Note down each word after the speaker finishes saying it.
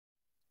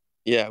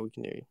Yeah, we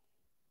can hear you.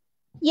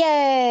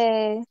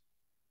 Yay!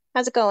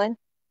 How's it going?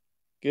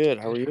 Good.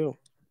 How are you?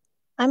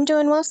 I'm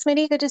doing well,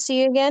 Smitty. Good to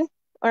see you again,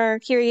 or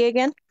hear you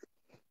again.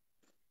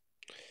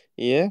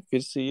 Yeah,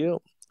 good to see you.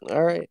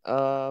 All right.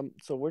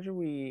 So where do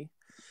we?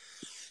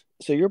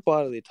 So your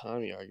bodily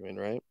autonomy argument,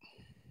 right?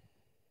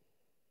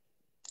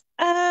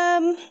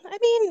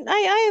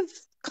 I have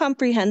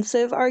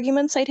comprehensive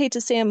arguments. I'd hate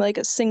to say I'm like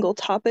a single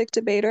topic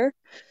debater.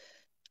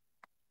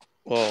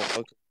 Well,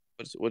 okay.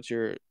 What's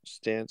your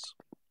stance?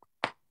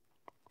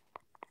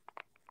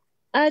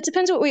 It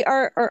depends what we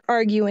are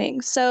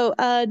arguing. So,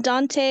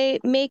 Dante,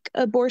 make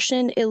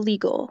abortion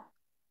illegal.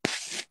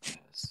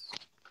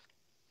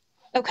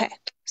 Okay.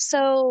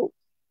 So,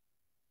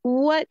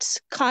 what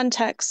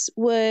context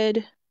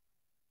would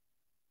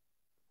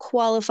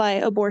qualify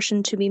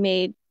abortion to be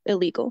made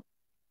illegal?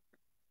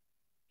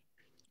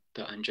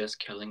 The unjust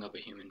killing of a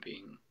human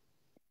being.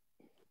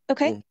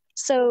 Okay. Mm,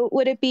 So,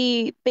 would it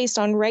be based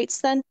on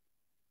rights then?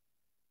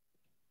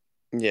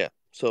 yeah.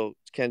 So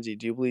Kenzie,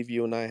 do you believe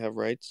you and I have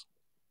rights?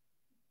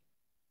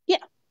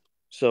 Yeah.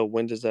 So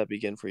when does that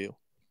begin for you?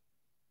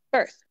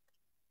 Birth.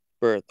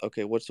 Birth.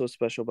 Okay. What's so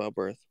special about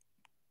birth?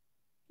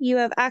 You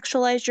have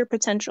actualized your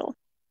potential.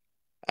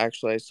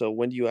 Actualize. So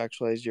when do you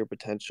actualize your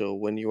potential?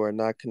 When you are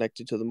not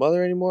connected to the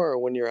mother anymore, or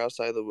when you're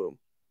outside the womb?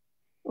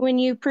 When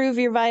you prove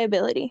your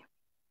viability.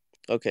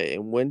 Okay.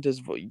 And when do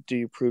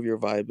you prove your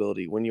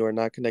viability? When you are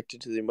not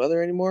connected to the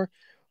mother anymore,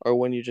 or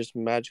when you're just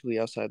magically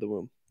outside the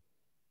womb?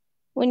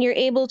 When you're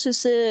able to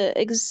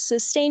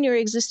sustain your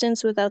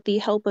existence without the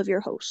help of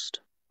your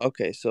host.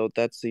 Okay, so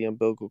that's the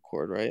umbilical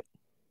cord, right?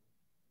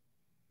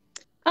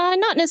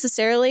 Not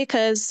necessarily,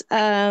 because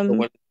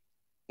So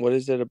what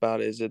is it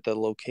about? Is it the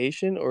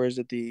location or is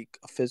it the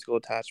physical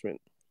attachment?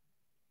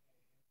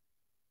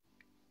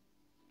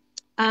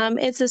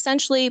 it's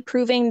essentially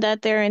proving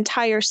that their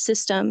entire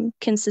system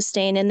can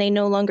sustain and they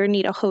no longer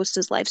need a host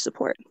as life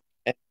support.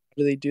 And how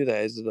do they do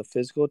that? Is it a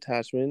physical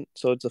attachment?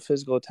 So it's a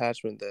physical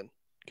attachment then,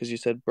 because you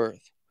said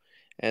birth.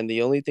 And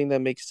the only thing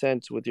that makes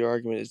sense with your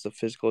argument is the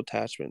physical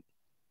attachment.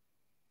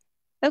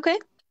 Okay.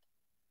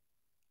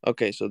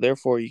 Okay, so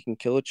therefore you can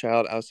kill a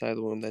child outside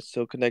the womb that's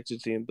still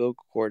connected to the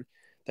umbilical cord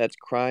that's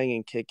crying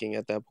and kicking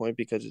at that point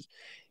because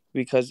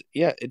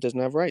yeah, it doesn't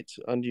have rights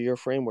under your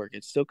framework.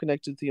 It's still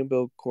connected to the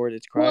umbilical cord,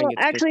 it's crying, Well, it's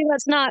kicking. actually,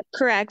 that's not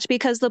correct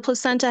because the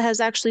placenta has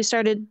actually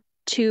started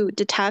to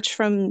detach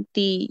from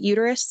the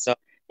uterus No,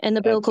 and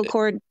the that's umbilical it.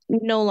 cord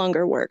no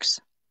longer works.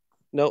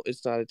 No,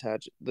 it's not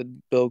attached. The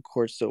umbilical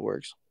cord still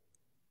works.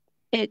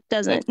 It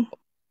That's doesn't.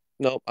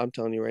 Nope, I'm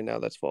telling you right now,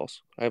 that's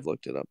false. I've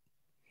looked it up.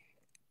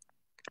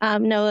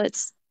 No,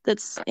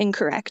 that's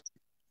incorrect.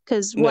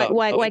 Because No, no,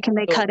 why it's can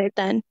they still cut it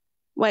then?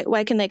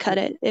 Why can they cut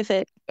it if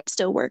it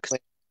still works?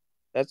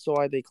 that's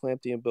why they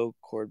clamp the umbilical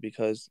cord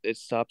because it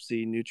stops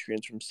the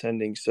nutrients from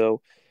sending.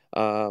 So,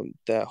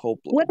 that whole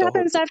What the whole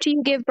happens after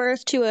you give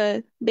birth to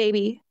a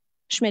baby,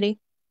 Schmitty?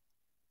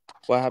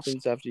 what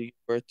happens after you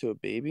give birth to a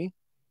baby?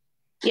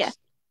 Yeah,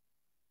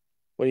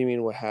 What do you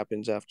mean? What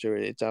happens after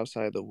it's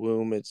outside the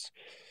womb? It's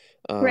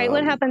right.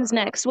 What um, happens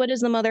next? What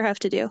does the mother have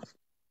to do?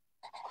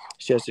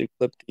 she has to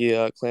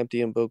clamp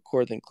the umbilical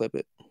cord, then clip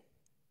it.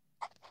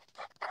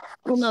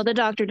 Well, no, the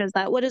doctor does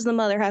that. What does the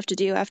mother have to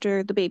do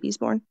after the baby's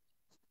born?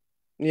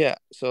 Yeah.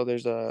 So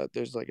there's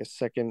like a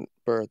second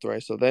birth,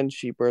 right? So then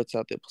she births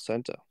out the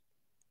placenta.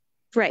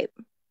 Right.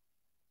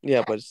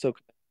 Yeah, but it's still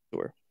connected to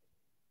her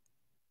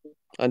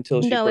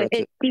until she No, births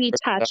it it.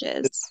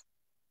 detaches.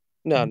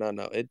 No, no,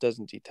 no. It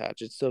doesn't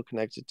detach. It's still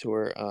connected to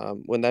her.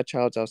 When that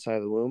child's outside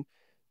of the womb,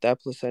 that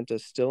placenta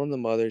is still in the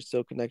mother, it's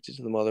still connected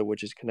to the mother,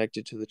 which is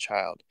connected to the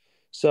child.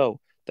 So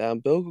the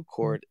umbilical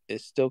cord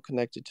is still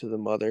connected to the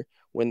mother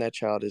when that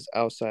child is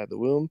outside the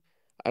womb.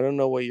 I don't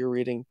know what you're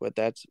reading, but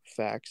that's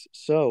facts.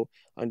 So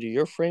under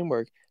your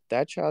framework,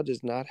 that child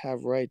does not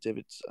have rights if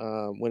it's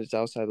when it's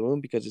outside the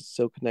womb because it's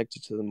still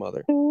connected to the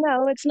mother.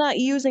 No, it's not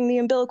using the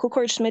umbilical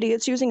cord, Schmitty.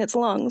 It's using its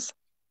lungs.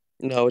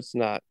 No, it's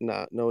not.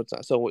 No, it's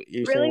not. So what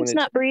you're saying Really? when It's it's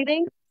not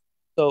breathing?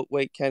 so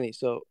wait, Kenny.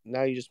 So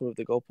now you just moved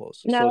the goalpost.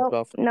 So it's No,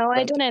 about no, I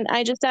breath. didn't.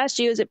 I just asked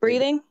you, is it Maybe.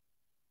 breathing?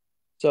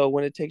 So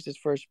when it takes its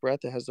first breath,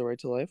 it has the right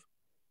to life.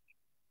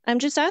 I'm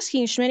just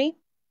asking you, Schmitty.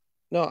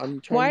 No, I'm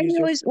trying to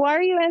use your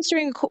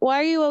Why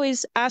are you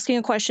always asking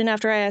a question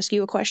after I ask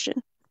you a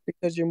question?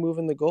 because you're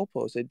moving the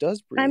goalpost. It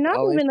does I'm breathe. not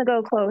I'll moving answer. the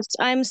goalpost.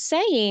 I'm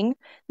saying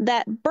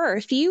that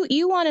birth,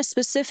 you want a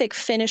specific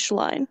finish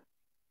line.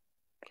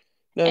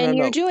 No, no, And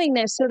you're no. doing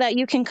this so that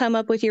you can come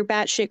up with your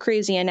batshit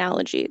crazy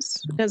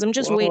analogies because I'm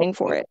just Whoa, waiting whoa,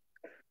 for whoa. it.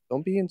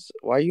 Don't be.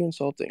 Why are you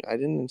insulting? I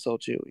didn't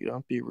insult you. You don't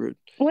have to be rude.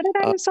 What did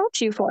I Uh, insult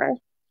you for?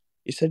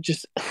 you said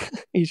just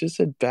you just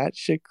said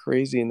batshit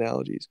crazy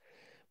analogies.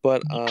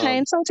 But I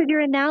insulted your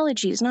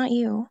analogies, not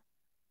you.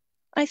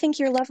 I think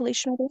you're lovely,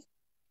 Schmitty.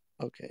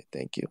 okay,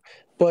 thank you.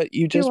 But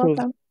you You're just moved.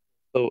 welcome.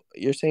 So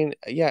you're saying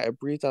yeah, it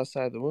breathes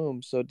outside the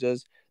womb. So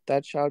does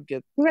that child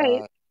get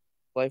Right.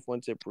 life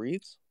once it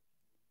breathes?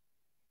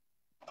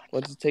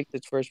 Once it takes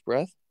its first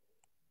breath?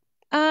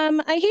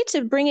 I hate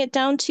to bring it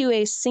down to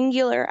a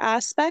singular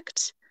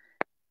aspect,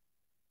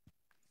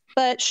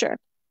 but sure.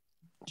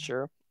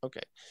 Sure.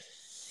 Okay.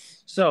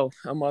 So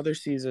a mother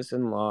sees this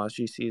in law.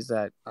 She sees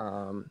that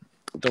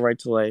the right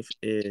to life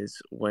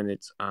is when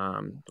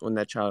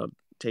that child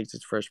takes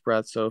its first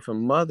breath. So if a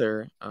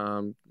mother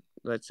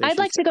let's say I'd she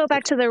like says to go this,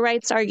 back to the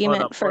rights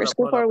argument first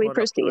before we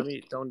proceed. Let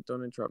me don't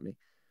interrupt me.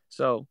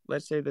 So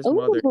let's say this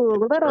mother gives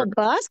Ooh, little birth.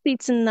 bossy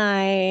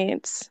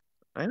tonight.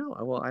 I know.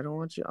 Well, I don't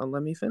want you.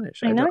 Let me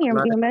finish. I know I'm not your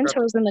interrupting.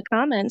 Mentos in the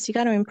comments. You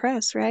got to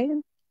impress, right?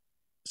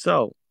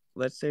 So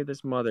let's say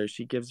this mother,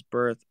 she gives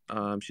birth.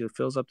 She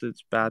fills up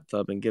this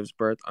bathtub and gives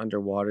birth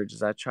underwater. Does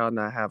that child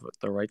not have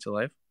the right to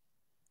life?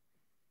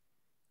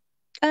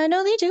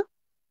 No, they do.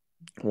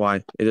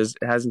 Why? It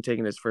hasn't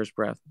taken its first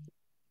breath.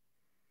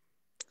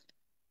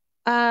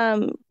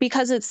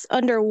 Because it's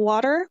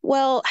underwater.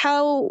 Well,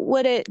 how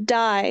would it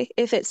die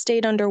if it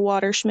stayed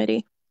underwater,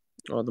 Schmitty?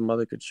 Or the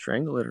mother could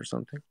strangle it or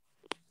something.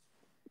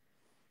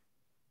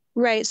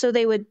 Right. So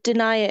they would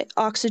deny it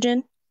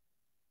oxygen.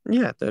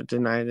 Yeah, they're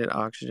denying it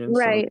oxygen, so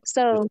Right. just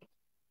So,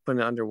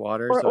 putting it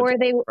underwater. or So it or takes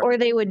they breath. or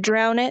they would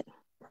drown it.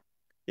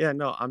 Yeah,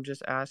 no, I'm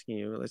just asking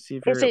you. Let's see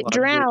if If you're it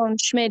logically. drowned,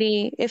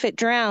 Schmitty, if it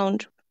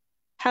drowned,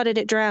 how did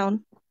it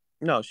drown?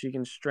 No, she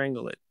can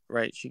strangle it,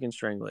 right? She can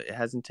strangle it. It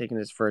hasn't taken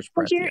its first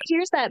Well, breath yet.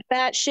 here's that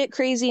batshit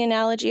crazy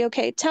analogy.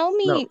 Okay, tell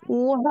No, me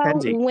how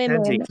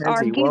women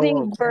are Whoa,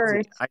 giving Kenzie.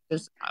 birth. Well,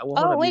 hold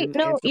Oh up. You wait, didn't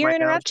no, answer my you're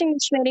analogy. interrupting me,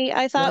 Schmitty.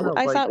 I No, thought no,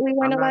 I like thought we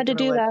weren't allowed to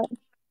do that.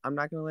 I'm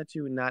not gonna let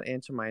you not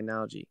answer my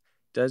analogy.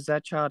 Does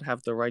that child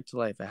have the right to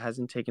life? It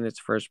hasn't taken its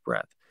first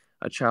breath.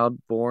 A child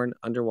born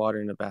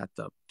underwater in a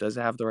bathtub, does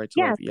it have the right to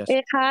Yes, life? Yes.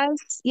 it has.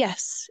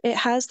 Yes, it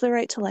has the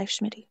right to life,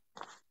 Schmitty,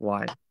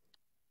 Why?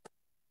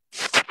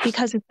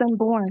 because it's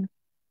unborn.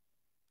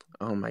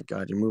 Oh my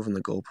God, you're moving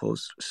the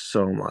goalposts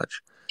so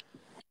much.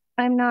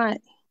 I'm not.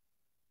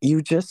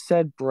 You just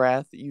said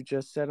breath. You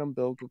just said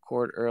umbilical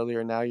cord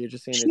earlier. Now you're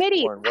just saying it's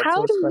Schmitty, born. What's how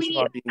so do special we?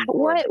 about being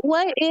born?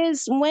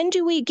 When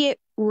do we get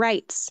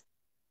rights?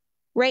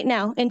 Right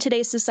now in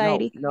today's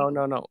society. No.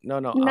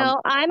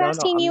 No, I'm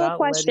asking I'm you a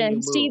not letting you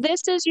question. See, move.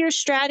 this is your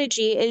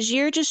strategy. Is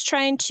you're just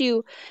trying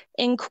to,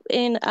 No,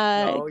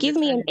 you're give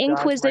me trying an to dodge my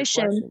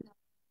inquisition. question.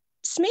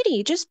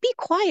 Smitty, just be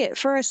quiet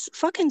for a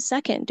fucking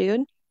second,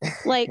 dude.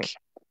 Like,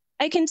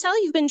 I can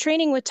tell you've been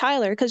training with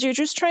Tyler because you're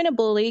just trying to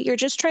bully, you're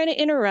just trying to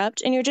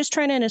interrupt, and you're just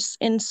trying to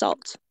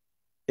insult.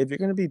 If you're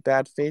gonna be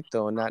bad faith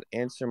though and not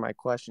answer my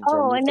questions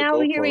or Oh, move and the now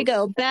here we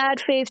go. goalposts,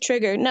 Bad faith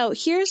trigger. No,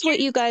 here's what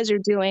you guys are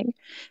doing.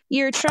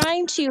 You're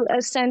trying to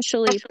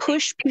essentially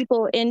push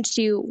people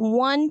into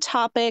one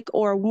topic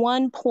or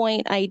one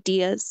point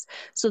ideas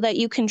so that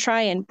you can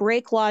try and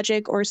break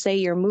logic or say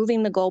you're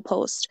moving the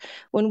goalpost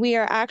when we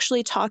are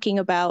actually talking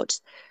about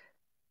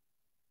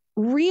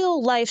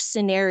real life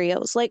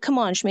scenarios. Like, come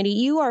on, Schmitty,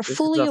 you are this is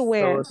fully a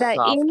aware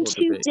philosophical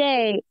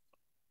debate.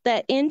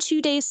 that in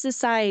today's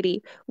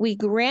society, we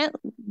grant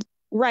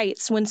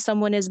rights when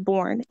someone is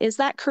born. Is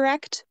that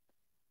correct?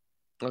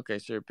 Okay,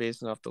 so you're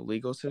basing off the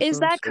legal Is system.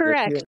 that So you're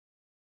here. correct?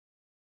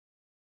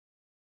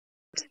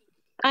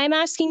 I'm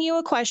asking you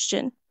a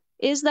question.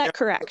 Is Yeah. that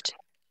correct?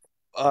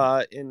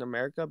 In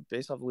America,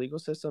 based off the legal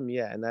system,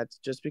 yeah, and that's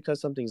just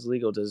because something's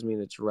legal doesn't mean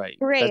it's right.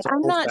 Great. That's a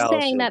I'm whole not saying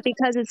fallacy. that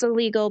because it's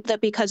illegal,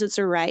 that because it's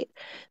a right.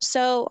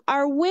 So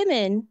are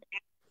women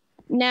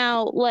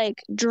now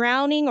like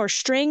drowning or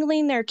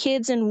strangling their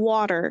kids in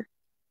water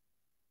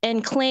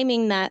and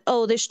claiming that,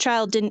 oh, this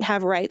child didn't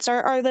have rights?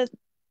 Are the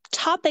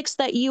topics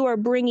that you are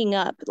bringing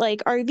up,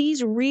 like, are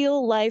these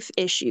real life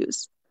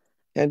issues?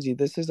 Kenzie,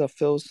 this is a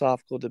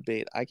philosophical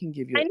debate. I can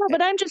give I you know,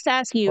 but I'm just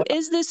asking you, hold on,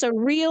 is this a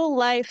real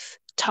life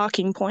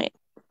talking point?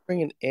 bring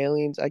in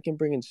aliens. I can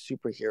bring in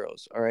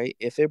superheroes. All right.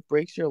 If it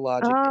breaks your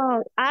logic,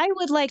 Oh, I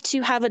would like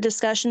to have a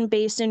discussion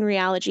based in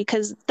reality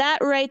because that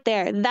right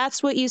there,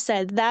 that's what you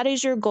said. That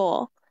is your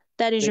goal.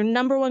 That is your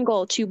number one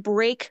goal, to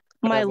break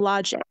my whatever.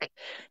 logic.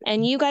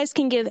 And you guys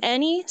can give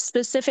any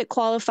specific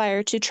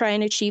qualifier to try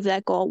and achieve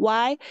that goal.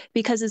 Why?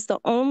 Because it's the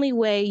only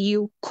way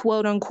you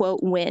quote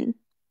unquote win.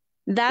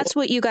 Well, That's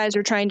what you guys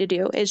are trying to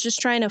do, is just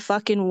trying to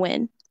fucking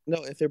win.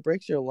 no, if it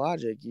breaks your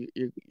logic,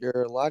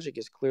 your logic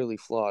is clearly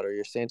flawed, or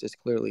your stance is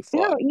clearly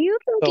No, flawed. you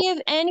So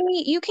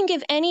can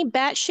give any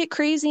batshit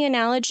crazy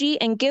analogy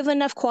and give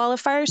enough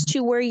qualifiers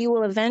to where you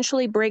will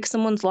eventually break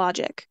someone's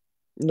logic.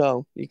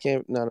 no, you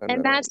can't.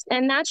 And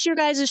No. that's your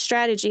guys'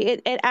 strategy.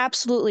 It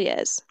absolutely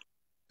is.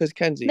 Because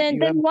Kenzie, Then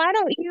you have. why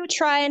don't you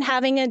try and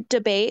having a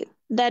debate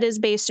that is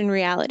based in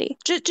reality?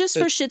 Just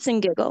for shits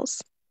and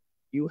giggles.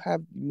 You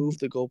have moved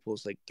the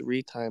goalposts like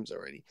 3 times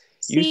already.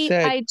 You See,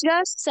 said, I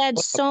just said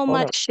so hold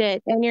on. much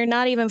shit and you're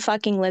not even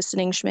fucking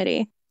listening,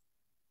 Schmitty.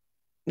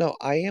 No,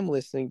 I am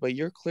listening, but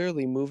you're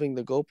clearly moving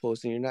the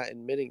goalposts and you're not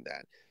admitting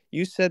that.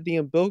 You said the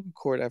umbilical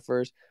cord at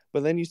first,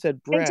 but then you said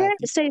I breath.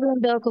 didn't say the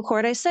umbilical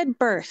cord. I said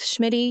birth,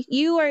 Schmitty.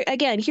 You are,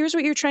 again, here's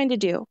what you're trying to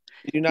do.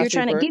 Did you not You're say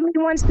trying to birth? give me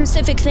one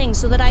specific thing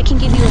so that I can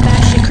give you a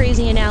batshit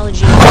crazy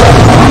analogy.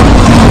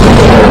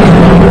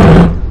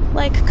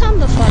 Like, come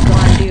the fuck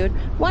on, dude.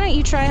 Why don't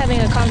you try having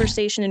a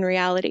conversation in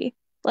reality?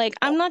 Like,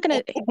 I'm not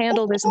gonna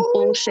handle this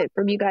bullshit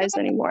from you guys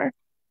anymore.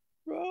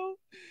 Bro.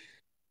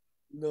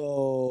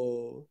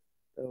 No.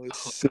 That was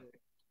Oh, sick.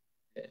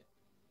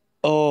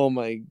 Oh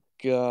my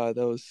God,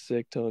 that was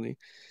sick, Tony.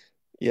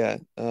 Yeah.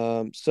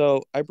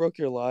 So I broke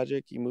your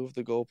logic. You moved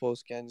the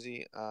goalpost,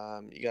 Kenzie.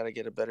 You got to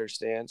get a better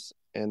stance,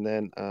 and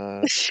then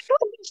What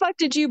the fuck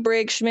did you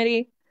break,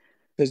 Schmitty?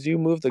 because you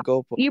moved the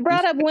goalpost. You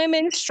brought up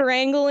women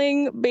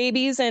strangling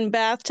babies in Did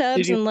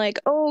bathtubs you and like,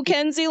 oh, did,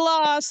 Kenzie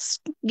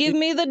lost. Give did,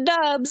 me the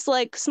dubs.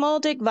 Like small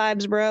dick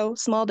vibes, bro.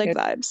 Small dick Ken-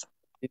 vibes.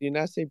 did you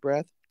not say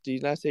breath? Did you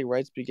not say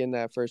rights begin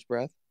at first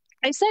breath?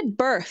 I said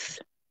birth.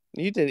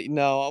 You did.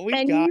 No, we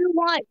And got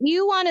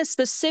you want a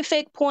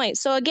specific point.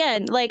 So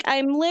again, like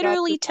I'm got your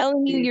literally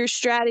telling you your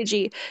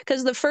strategy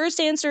because the first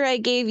answer I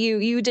gave you,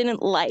 you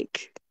didn't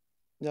like.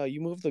 no.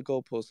 You moved the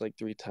goalpost like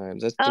 3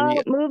 times. That's three.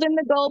 Oh, moving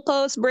the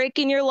goalposts,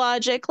 breaking your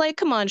logic. Like,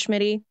 come on,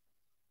 Schmitty.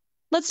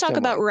 Let's talk Come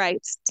about on.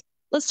 rights.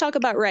 Let's talk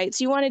about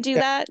rights. You want to do Okay.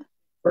 that?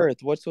 Birth.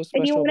 What's so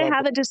And you special want to about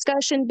have a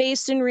discussion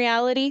based in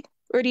reality?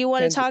 Or do you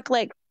want to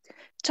Kenzie?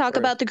 talk Birth.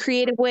 about the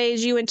creative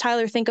ways you and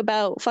Tyler think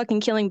about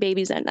fucking killing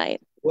babies at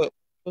night? What's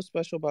so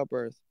special about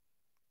birth?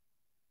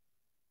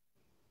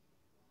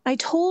 I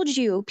told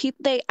you, people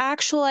they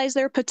actualize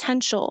their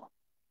potential.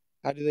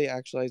 How do they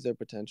actualize their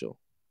potential?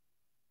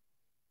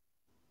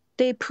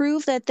 They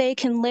prove that they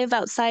can live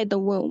outside the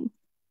womb.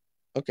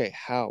 Okay,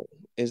 how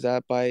is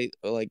that by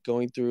like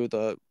going through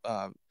the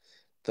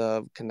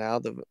canal,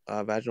 the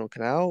vaginal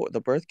canal,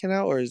 the birth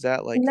canal, or is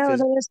that like No,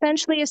 physical? they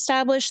essentially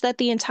establish that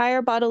the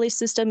entire bodily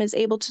system is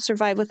able to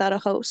survive without a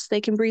host.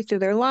 They can breathe through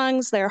their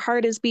lungs, their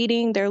heart is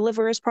beating, their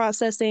liver is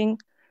processing,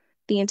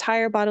 the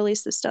entire bodily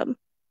system.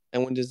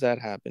 And when does that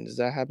happen? Does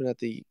that happen at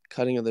the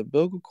cutting of the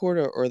umbilical cord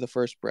or the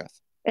first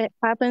breath? It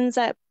happens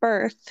at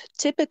birth.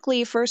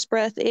 Typically, first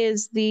breath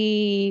is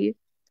the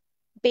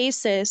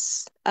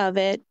basis of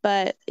it,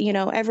 but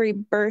every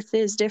birth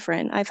is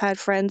different. I've had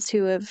friends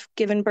who have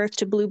given birth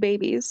to blue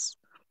babies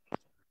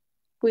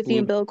with the Blue.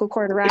 umbilical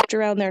cord wrapped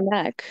around their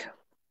neck.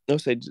 No,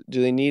 say,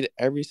 do they need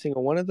every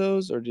single one of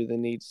those, or do they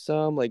need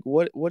some? Like,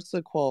 what's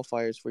the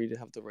qualifiers for you to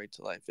have the right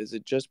to life? Is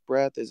it just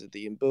breath? Is it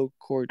the umbilical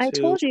cord I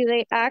too? told you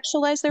they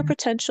actualize their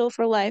potential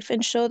for life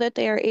and show that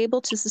they are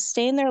able to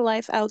sustain their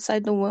life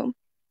outside the womb.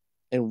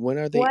 And when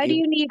are they Why do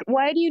able? you need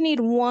why do you need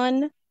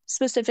one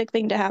specific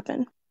thing to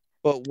happen?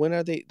 But when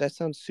are they? That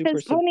sounds super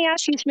Because let me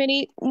ask you,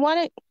 Smitty,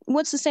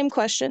 what's the same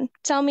question?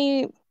 Tell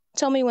me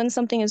when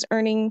something is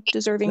earning,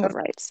 deserving No, of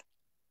rights.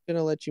 I'm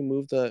gonna let you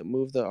move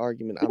the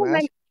argument. I'm No,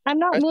 asking. I'm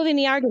not Question. moving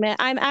the argument.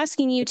 I'm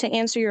asking you to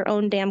answer your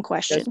own damn Yes.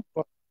 question.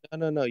 No,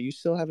 no, no. You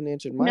still haven't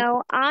answered my question.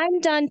 No, I'm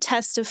done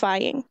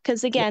testifying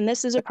because, No, again,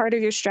 this is a part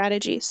of your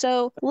strategy.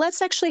 So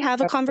let's actually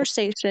have a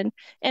conversation.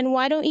 And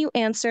why don't you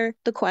answer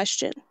the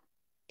question?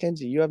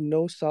 Kenzie, you have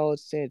no solid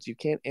stance. You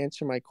can't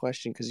answer my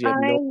question because you have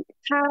I no.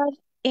 have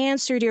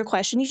answered your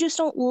question. You just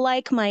don't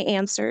like my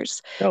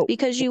answers No.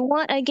 because you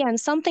want, again,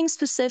 something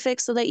specific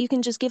so that you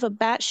can just give a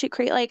batshit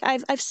crazy. Like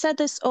I've said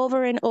this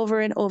over and over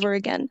and over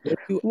again. When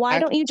you Why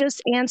act, don't you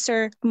just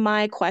answer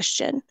my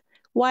question?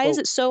 Why is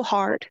but it so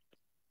hard?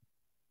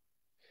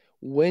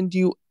 when do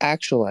you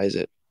actualize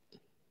it?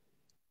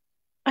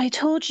 I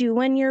told you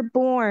when you're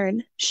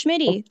born. Okay,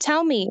 Schmitty,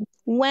 tell me,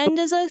 when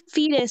does a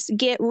fetus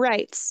get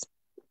rights?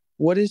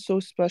 what is so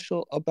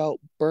special about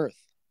birth?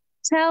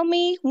 Tell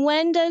me,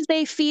 when does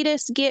a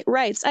fetus get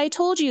rights? I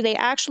told you they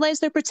actualize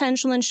their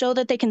potential and show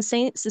that they can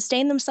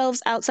sustain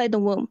themselves outside the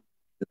womb.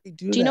 They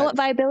do Do you know that. what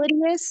viability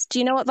is? Do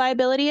you know what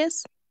viability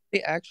is?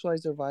 They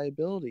actualize their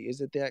viability.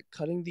 Is it that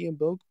cutting the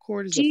umbilical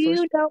cord is Do the you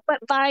first know what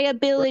breath?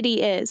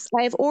 viability is?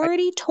 I've I,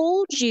 already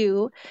told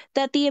you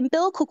that the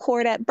umbilical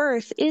cord at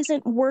birth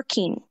isn't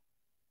working.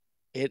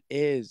 it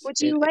is. Would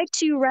you like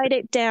to write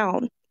it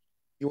down?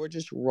 You are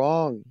just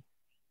wrong.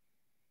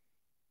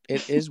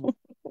 It is.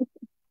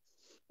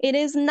 It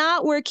is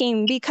not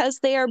working because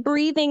they are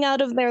breathing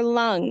out of their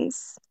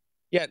lungs.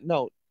 Yeah,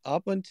 no.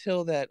 Up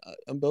until that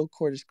umbilical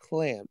cord is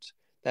clamped,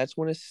 that's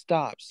when it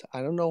stops.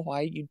 I don't know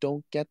why you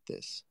don't get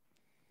this.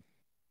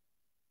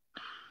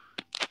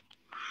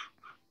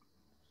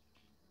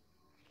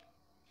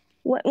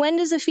 When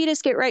does a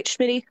fetus get right,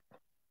 Schmitty?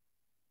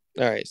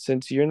 All right,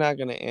 since you're not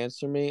gonna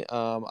answer me,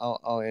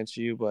 I'll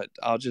answer you, but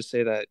I'll just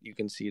say that you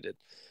conceded.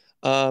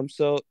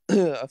 So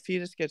a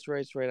fetus gets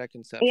rights right at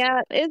conception.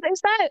 Yeah,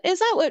 is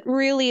that what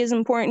really is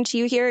important to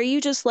you here? Are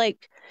you just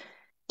like,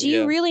 do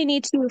you Yeah, really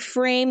need to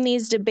frame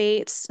these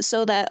debates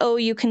so that, oh,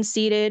 you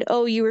conceded,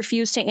 oh, you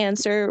refuse to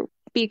answer you're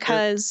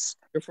because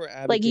you're for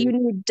like you advocating.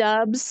 need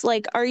dubs?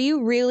 Like, are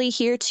you really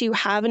here to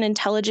have an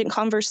intelligent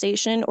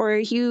conversation or are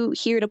you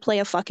here to play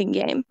a fucking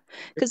game?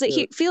 You're Because it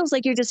clearly feels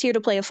like you're just here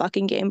to play a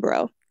fucking game,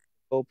 bro.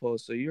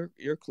 goalpost, so you're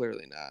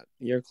clearly not.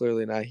 You're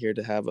clearly not here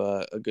to have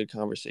a good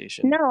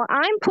conversation. No,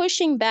 I'm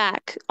pushing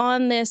back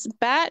on this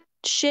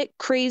batshit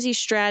crazy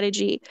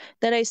strategy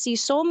that I see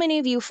so many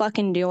of you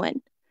fucking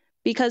doing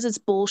because it's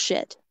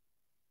bullshit.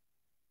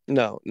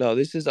 No, no,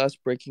 this is us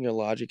breaking your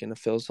logic in a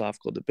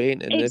philosophical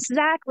debate, and if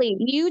Exactly.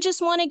 You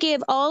just want to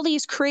give all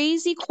these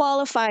crazy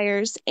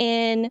qualifiers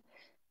and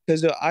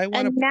because I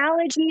want to.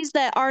 analogies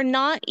that are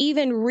not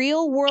even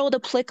real world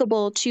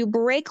applicable to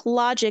break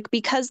logic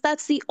because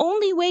that's the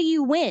only way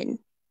you win.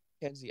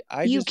 Kenzie,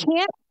 I You just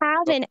can't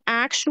have an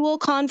actual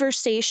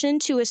conversation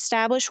to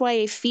establish why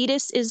a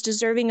fetus is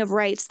deserving of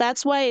rights.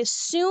 That's why as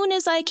soon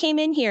as I came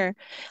in here,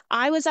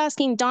 I was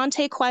asking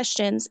Dante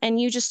questions and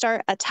you just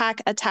start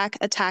attack, attack,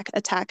 attack,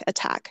 attack,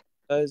 attack.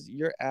 because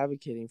you're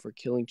advocating for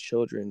killing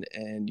children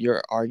and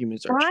your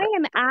arguments are I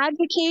am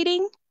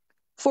advocating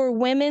for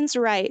women's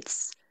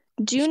rights.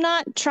 Do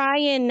not try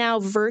and now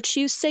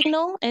virtue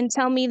signal and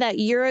tell me that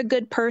you're a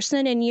good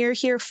person and you're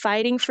here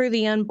fighting for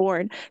the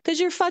unborn, because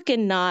you're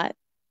fucking not.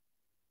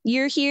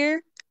 You're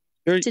here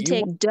to you want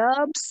take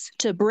dubs,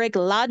 to break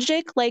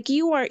logic. Like,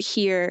 you aren't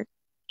here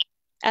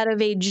out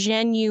of a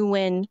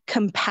genuine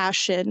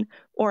compassion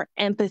or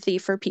empathy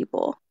for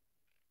people.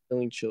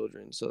 killing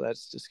children, so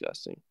that's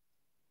disgusting.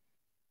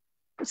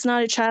 It's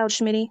not a child,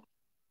 Schmitty.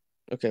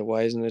 Okay,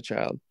 why isn't it a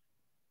child?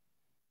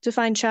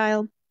 Define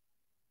child.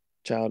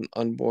 Child,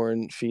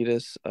 unborn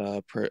fetus,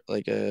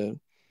 like a,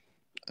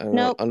 I don't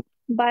know, Nope.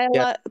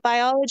 yeah.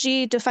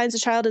 Biology defines a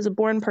child as a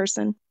born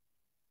person.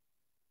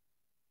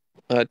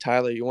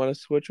 Tyler, you want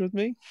to switch with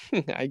me?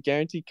 I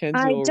guarantee Kenzie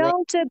I will run.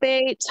 don't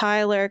debate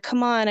Tyler.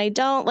 Come on. I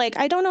don't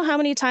know how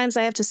many times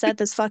I have to set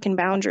this fucking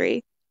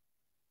boundary.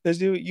 Because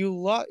you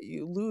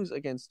lose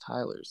against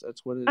Tyler's.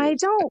 That's what it I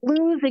is. don't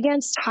lose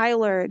against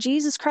Tyler.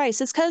 Jesus Christ.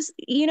 It's because,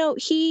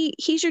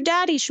 he's your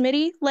daddy,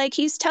 Schmitty. Like,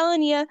 he's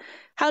telling you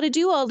how to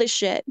do all this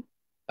shit.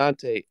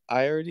 Dante,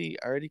 I already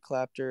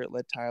clapped her.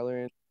 Let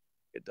Tyler in.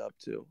 Get dub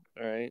too.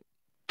 All right.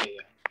 Yeah.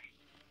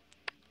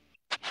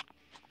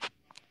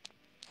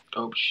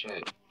 Oh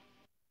shit.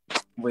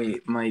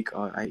 Wait, Mike.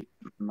 Oh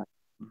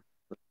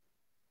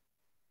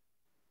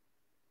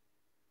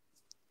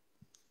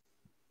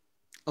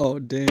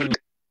damn.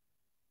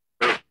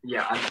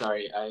 Yeah, I'm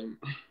sorry.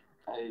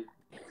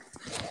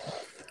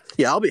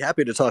 Yeah, I'll be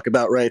happy to talk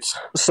about rights.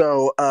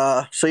 So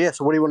what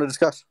do you want to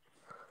discuss?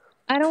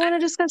 I don't want to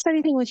discuss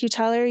anything with you,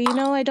 Tyler. You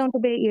know I don't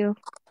debate you.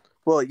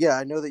 Well, yeah,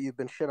 I know that you've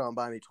been shit on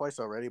by me twice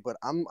already, but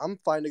I'm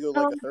fine to go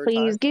like Oh, a third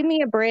please, time. give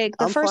me a break.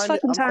 The first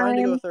fucking I'm fine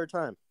to go a time. third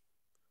time.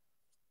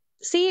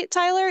 See,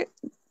 Tyler,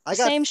 I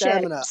got same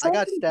stamina. shit. I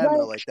got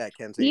stamina like that,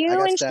 Kenzie. I You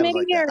got and stamina Schmitty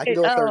like that. are, I can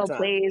go a third oh, time.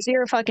 please,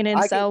 you're a fucking I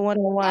can incel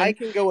 101. I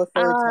can go a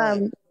third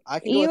time. I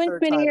can go a You and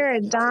third Schmitty time are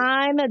with a you, Kenzie.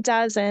 dime a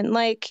dozen.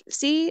 Like,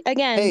 see,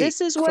 again, Hey, this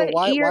is so what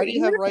why you're do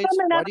you have rights?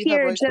 coming Why up do you have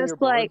here rights when just you're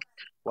born? like,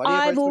 Why do you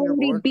have I've rights when you're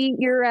already born? beat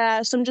your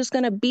ass. I'm just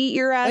gonna beat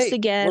your ass Hey,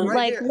 again. we're right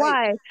Like, here. Hey,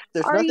 why?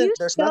 Are you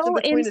there's so nothing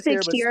between us here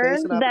but insecure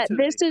space and that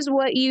opportunity. this is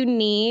what you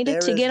need There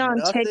to is get on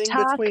nothing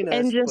TikTok between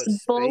and us just but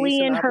space bully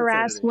and and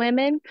harass opportunity.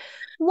 women?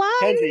 Why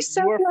are you Kenzie,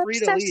 so you are free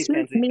to leave, obsessed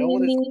with Kenzie. No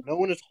one me?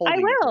 is holding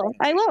you here,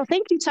 I Kenzie. will.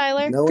 Thank you,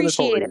 Tyler. No one is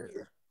Appreciate holding it.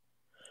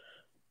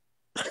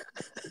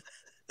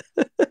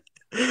 you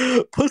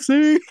here.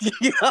 Pussy.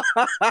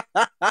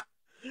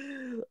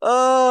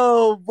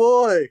 Oh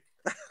boy.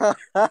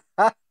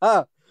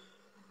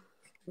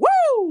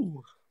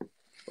 Woo!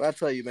 Well, I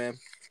tell you, man.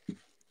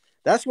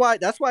 That's why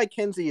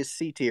Kenzie is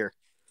C tier.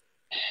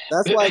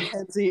 That's why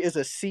Kenzie is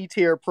a C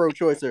tier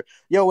pro-choicer.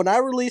 Yo, when I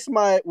release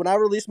my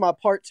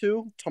part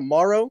 2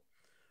 tomorrow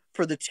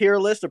for the tier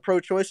list of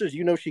pro-choicers,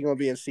 you know she's gonna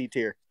be in C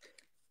tier.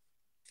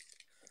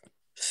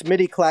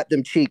 Smitty clapped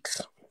them cheeks.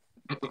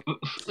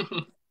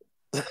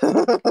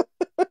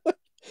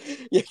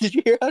 Yeah, did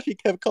you hear how she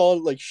kept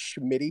calling like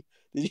Schmitty?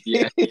 Did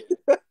you?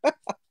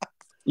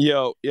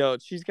 Yeah. Yo,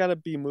 she's got to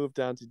be moved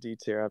down to D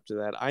tier after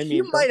that. I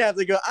She mean, might have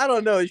to go. I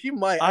don't know. She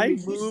might. I mean,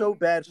 she's so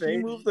bad She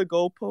faith, moved the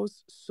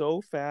goalposts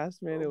so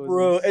fast, man. It was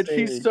bro, insane. and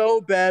she's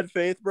so bad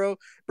faith, bro.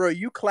 Bro,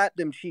 you clapped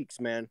them cheeks,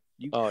 man.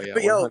 Oh yeah,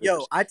 but 100%.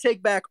 yo, I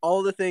take back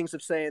all the things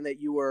of saying that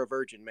you were a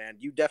virgin, man.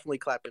 You definitely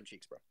clapped them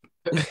cheeks, bro.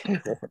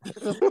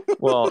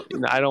 Well,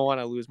 I don't want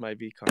to lose my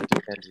V card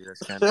to Kenzie.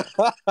 That's kind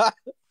of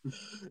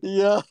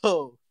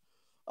yo.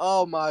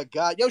 Oh my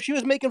god, yo, she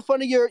was making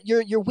fun of your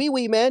wee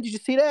wee, man. Did you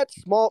see that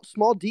small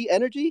D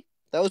energy?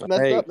 That was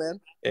messed up, man.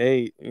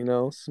 Hey,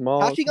 small.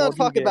 How's she gonna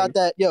talk about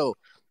that, yo?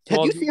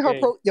 Have you seen her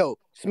Yo,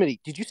 Smitty,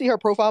 did you see her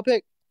profile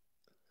pic?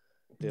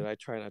 Dude, I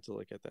try not to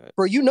look at that.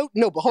 Bro,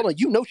 no, but hold on.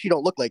 You know she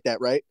don't look like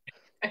that, right?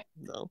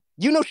 No.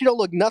 You know she don't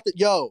look nothing.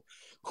 Yo,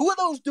 who are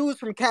those dudes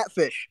from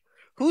Catfish?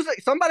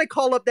 Somebody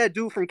call up that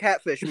dude from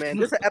Catfish, man.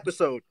 This is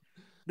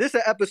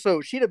an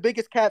episode. She the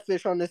biggest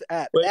catfish on this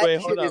app.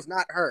 That shit is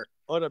not her.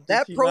 Hold up.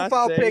 That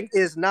profile pic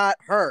is not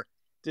her.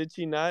 Did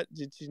she not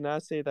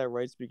say that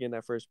rights begin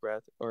at first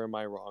breath, or am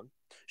I wrong?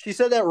 She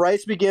said that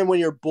rights begin when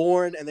you're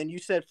born, and then you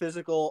said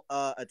physical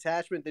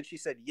attachment. Then she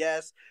said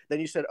yes. Then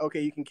you said,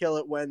 okay, you can kill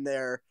it when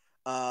they're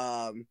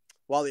while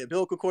the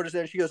umbilical cord is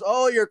there. And she goes,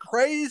 oh, you're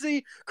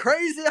crazy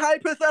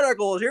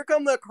hypotheticals. Here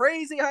come the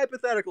crazy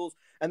hypotheticals.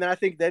 And then I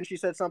think then she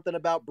said something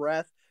about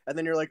breath. And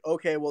then you're like,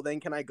 okay, well then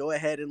can I go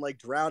ahead and like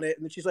drown it?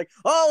 And then she's like,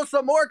 oh,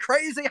 some more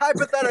crazy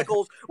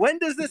hypotheticals. When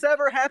does this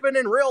ever happen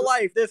in real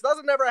life? This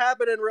doesn't ever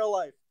happen in real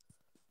life.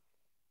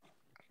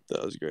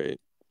 That was great.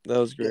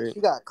 Yeah,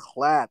 she got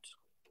clapped.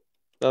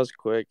 That was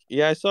quick.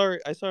 Yeah, I saw her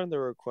in the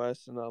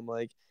request, and I'm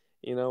like,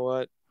 you know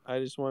what? I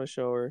just want to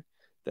show her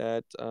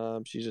that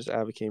she's just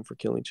advocating for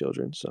killing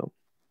children. So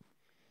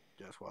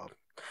that's wild.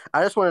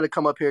 I just wanted to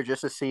come up here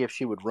just to see if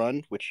she would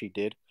run, which she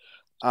did.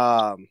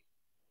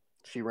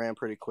 She ran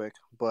pretty quick,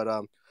 but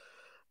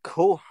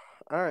cool.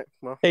 All right.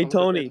 Well, Hey, I'm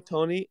gonna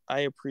Tony,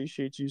 I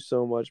appreciate you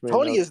so much, man.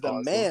 Tony That was is the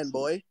awesome. man,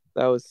 boy.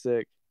 That was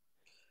sick.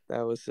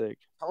 That was sick.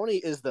 Tony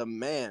is the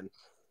man.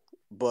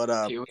 But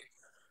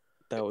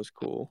That was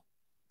cool.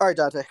 all right,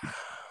 Dante.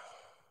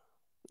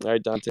 All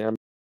right, Dante.